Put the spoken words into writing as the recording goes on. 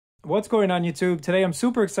What's going on YouTube? Today I'm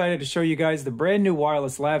super excited to show you guys the brand new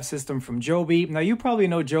wireless lav system from Joby. Now you probably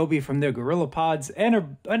know Joby from their Gorilla Pods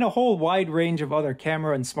and a whole wide range of other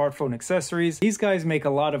camera and smartphone accessories. These guys make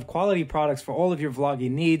a lot of quality products for all of your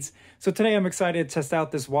vlogging needs. So today I'm excited to test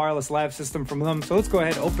out this wireless lav system from them. So let's go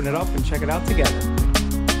ahead, open it up and check it out together.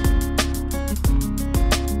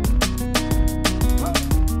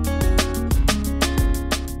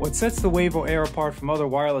 What sets the Wavo Air apart from other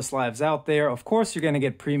wireless lavs out there, of course you're going to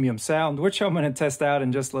get premium sound, which I'm going to test out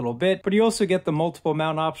in just a little bit, but you also get the multiple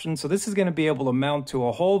mount options, so this is going to be able to mount to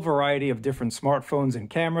a whole variety of different smartphones and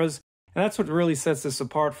cameras, and that's what really sets this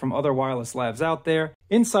apart from other wireless lavs out there.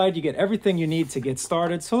 Inside you get everything you need to get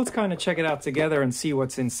started, so let's kind of check it out together and see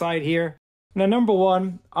what's inside here. Now, number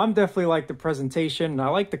one, I'm definitely like the presentation, and I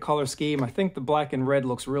like the color scheme. I think the black and red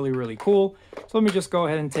looks really cool. So let me just go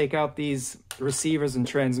ahead and take out these receivers and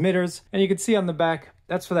transmitters. And you can see on the back,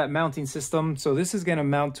 that's for that mounting system. So this is going to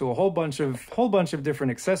mount to a whole bunch of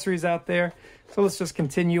different accessories out there. So let's just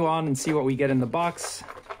continue on and see what we get in the box.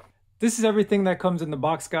 This is everything that comes in the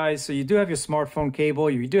box, guys. So you do have your smartphone cable,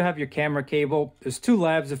 you do have your camera cable. There's two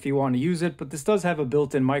lavs if you want to use it, but this does have a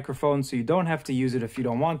built-in microphone, so you don't have to use it if you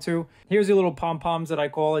don't want to. Here's your little pom-poms that I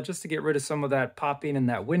call it, just to get rid of some of that popping and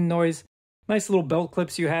that wind noise. Nice little belt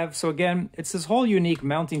clips you have. So again, it's this whole unique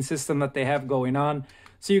mounting system that they have going on.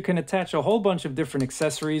 So you can attach a whole bunch of different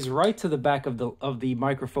accessories right to the back of the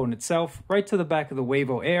microphone itself, right to the back of the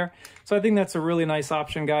Wavo Air. So I think that's a really nice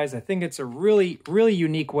option, guys. I think it's a really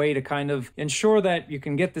unique way to kind of ensure that you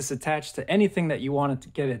can get this attached to anything that you want it to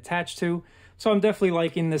get attached to. So I'm definitely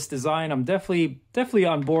liking this design. I'm definitely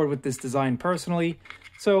on board with this design personally.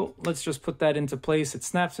 So let's just put that into place. It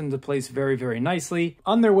snaps into place very nicely.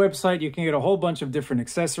 On their website, you can get a whole bunch of different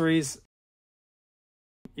accessories.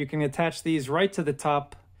 You can attach these right to the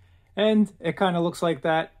top, and it kind of looks like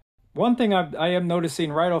that. One thing I am noticing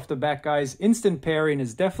right off the bat, guys, instant pairing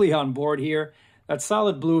is definitely on board here. That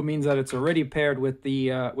solid blue means that it's already paired with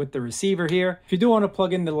the receiver here. If you do want to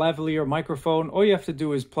plug in the lavalier microphone, all you have to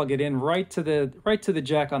do is plug it in right to the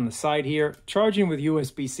jack on the side here. Charging with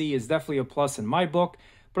USB-C is definitely a plus in my book,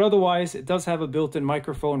 but otherwise it does have a built-in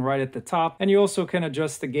microphone right at the top, and you also can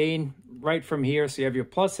adjust the gain right from here, so you have your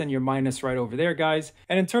plus and your minus right over there, guys.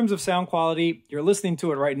 And in terms of sound quality, you're listening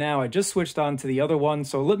to it right now. I just switched on to the other one,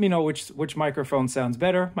 so let me know which microphone sounds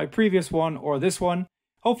better, my previous one or this one.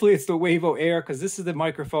 Hopefully it's the Wavo Air, because this is the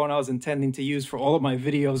microphone I was intending to use for all of my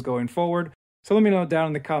videos going forward. So let me know down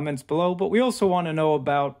in the comments below. But we also want to know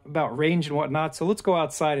about range and whatnot. So let's go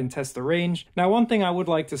outside and test the range. Now, one thing I would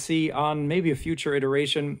like to see on maybe a future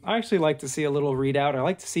iteration, I actually like to see a little readout. I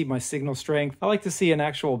like to see my signal strength. I like to see an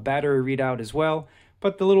actual battery readout as well.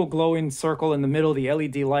 But the little glowing circle in the middle, the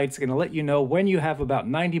LED light, is going to let you know when you have about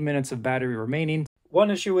 90 minutes of battery remaining. One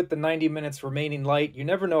issue with the 90 minutes remaining light, you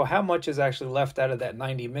never know how much is actually left out of that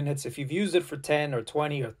 90 minutes. If you've used it for 10 or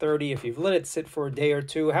 20 or 30, if you've let it sit for a day or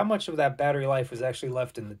two, how much of that battery life is actually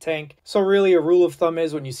left in the tank? So really a rule of thumb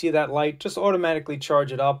is when you see that light, just automatically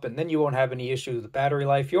charge it up, and then you won't have any issue with the battery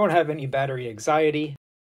life. You won't have any battery anxiety.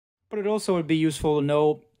 But it also would be useful to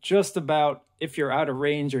know just about if you're out of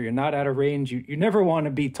range or you're not out of range. You never want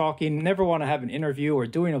to be talking, never want to have an interview or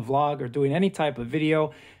doing a vlog or doing any type of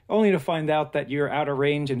video only to find out that you're out of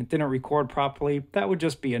range and it didn't record properly. That would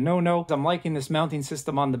just be a no-no. I'm liking this mounting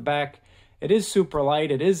system on the back. It is super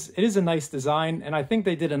light. It is a nice design, and I think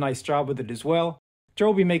they did a nice job with it as well.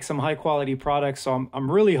 Joby makes some high quality products, so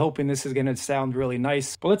I'm really hoping this is going to sound really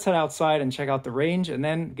nice. But let's head outside and check out the range and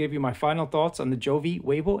then give you my final thoughts on the Joby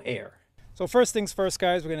Wavo Air. So first things first,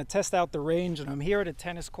 guys, we're going to test out the range, and I'm here at a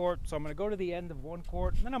tennis court. So I'm going to go to the end of one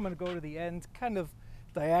court, and then I'm going to go to the end, kind of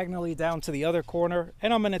diagonally down to the other corner,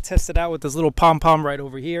 and I'm going to test it out with this little pom-pom right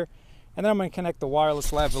over here, and then I'm going to connect the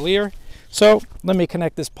wireless lavalier. So let me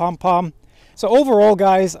connect this pom-pom. So overall,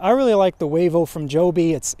 guys, I really like the Wavo from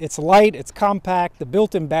Joby. It's light, it's compact, the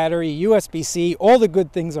built-in battery, USB-C, all the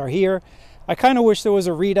good things are here. I kind of wish there was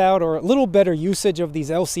a readout or a little better usage of these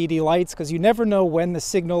LCD lights, because you never know when the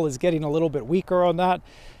signal is getting a little bit weaker or not.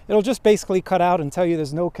 It'll just basically cut out and tell you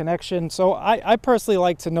there's no connection. So I personally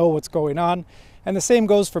like to know what's going on. And the same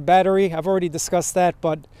goes for battery. I've already discussed that,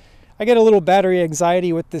 but I get a little battery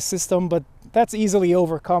anxiety with this system, but that's easily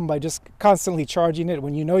overcome by just constantly charging it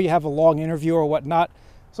when you know you have a long interview or whatnot.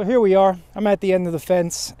 So here we are. I'm at the end of the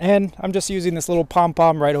fence, and I'm just using this little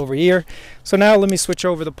pom-pom right over here. So now let me switch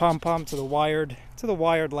over the pom-pom to the wired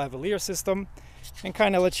lavalier system and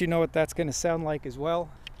kind of let you know what that's going to sound like as well.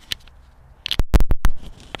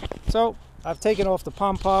 So I've taken off the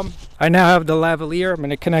pom-pom. I now have the lavalier. I'm going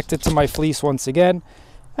to connect it to my fleece once again.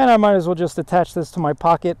 And I might as well just attach this to my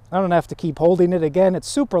pocket. I don't have to keep holding it. Again, it's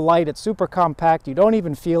super light, it's super compact. You don't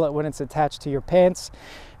even feel it when it's attached to your pants.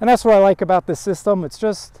 And that's what I like about this system. It's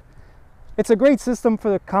a great system for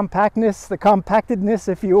the compactness, the compactedness,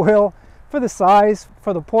 if you will, for the size,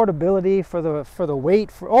 for the portability, for the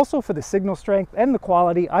weight, also for the signal strength and the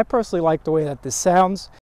quality. I personally like the way that this sounds.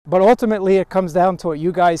 But ultimately, it comes down to what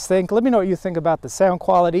you guys think. Let me know what you think about the sound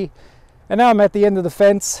quality. And now I'm at the end of the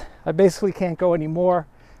fence. I basically can't go anymore.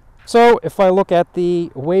 So if I look at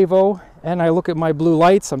the Wavo and I look at my blue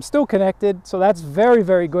lights, I'm still connected. So that's very,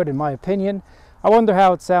 very good in my opinion. I wonder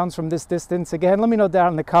how it sounds from this distance. Again, let me know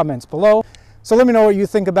down in the comments below. So let me know what you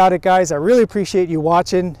think about it, guys. I really appreciate you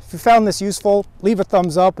watching. If you found this useful, leave a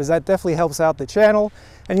thumbs up, as that definitely helps out the channel.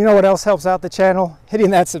 And you know what else helps out the channel?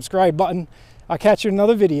 Hitting that subscribe button. I'll catch you in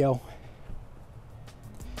another video.